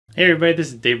Hey everybody, this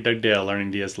is Dave Dugdale,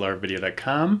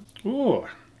 learningdslrvideo.com. Ooh,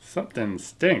 something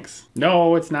stinks.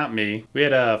 No, it's not me. We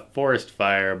had a forest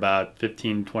fire about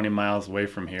 15-20 miles away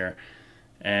from here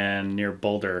and near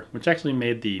Boulder, which actually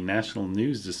made the national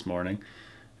news this morning.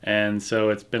 And so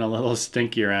it's been a little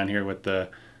stinky around here with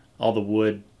all the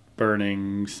wood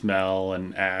burning smell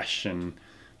and ash and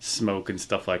smoke and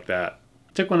stuff like that.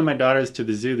 I took one of my daughters to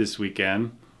the zoo this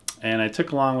weekend, and I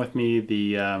took along with me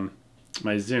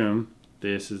my Zoom.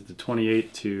 This is the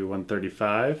 28 to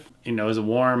 135. You know, it was a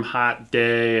warm, hot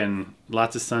day and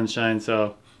lots of sunshine,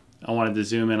 so I wanted to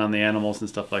zoom in on the animals and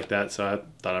stuff like that, so I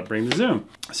thought I'd bring the Zoom.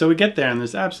 So we get there and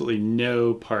there's absolutely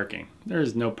no parking.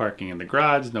 There's no parking in the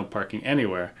garage, no parking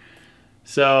anywhere.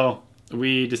 So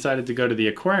we decided to go to the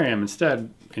aquarium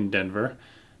instead in Denver.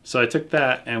 So I took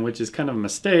that, and which is kind of a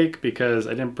mistake because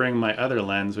I didn't bring my other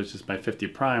lens, which is my 50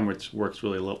 prime, which works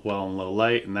really well in low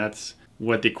light, and that's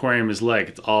what the aquarium is like.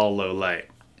 It's all low light.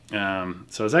 So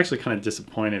I was actually kind of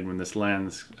disappointed when this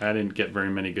lens, I didn't get very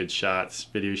many good shots,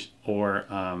 videos or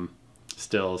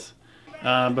stills.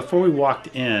 Before we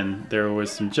walked in, there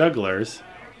was some jugglers,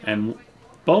 and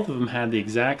both of them had the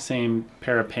exact same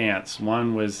pair of pants.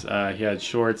 One was, he had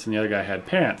shorts and the other guy had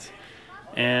pants.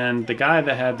 And the guy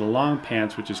that had the long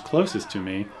pants, which is closest to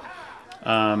me,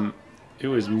 it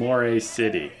was Moiré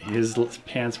City. His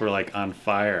pants were like on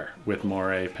fire with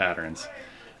Moiré patterns.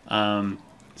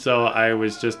 So I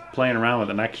was just playing around with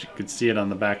it, and I actually could see it on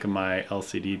the back of my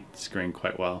LCD screen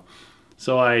quite well.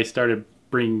 So I started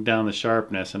bringing down the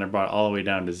sharpness, and I brought it all the way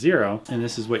down to 0. And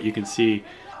this is what you can see.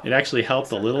 It actually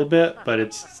helped a little bit, but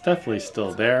it's definitely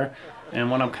still there.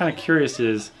 And what I'm kind of curious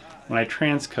is, when I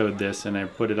transcode this and I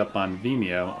put it up on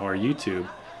Vimeo or YouTube,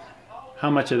 how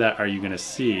much of that are you going to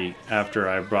see after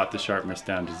I brought the sharpness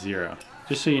down to 0?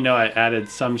 Just so you know, I added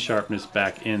some sharpness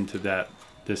back into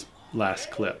this last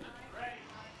clip.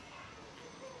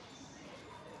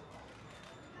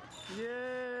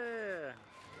 Yeah.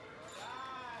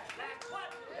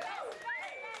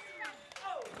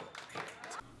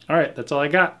 All right, that's all I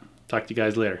got. Talk to you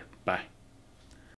guys later. Bye.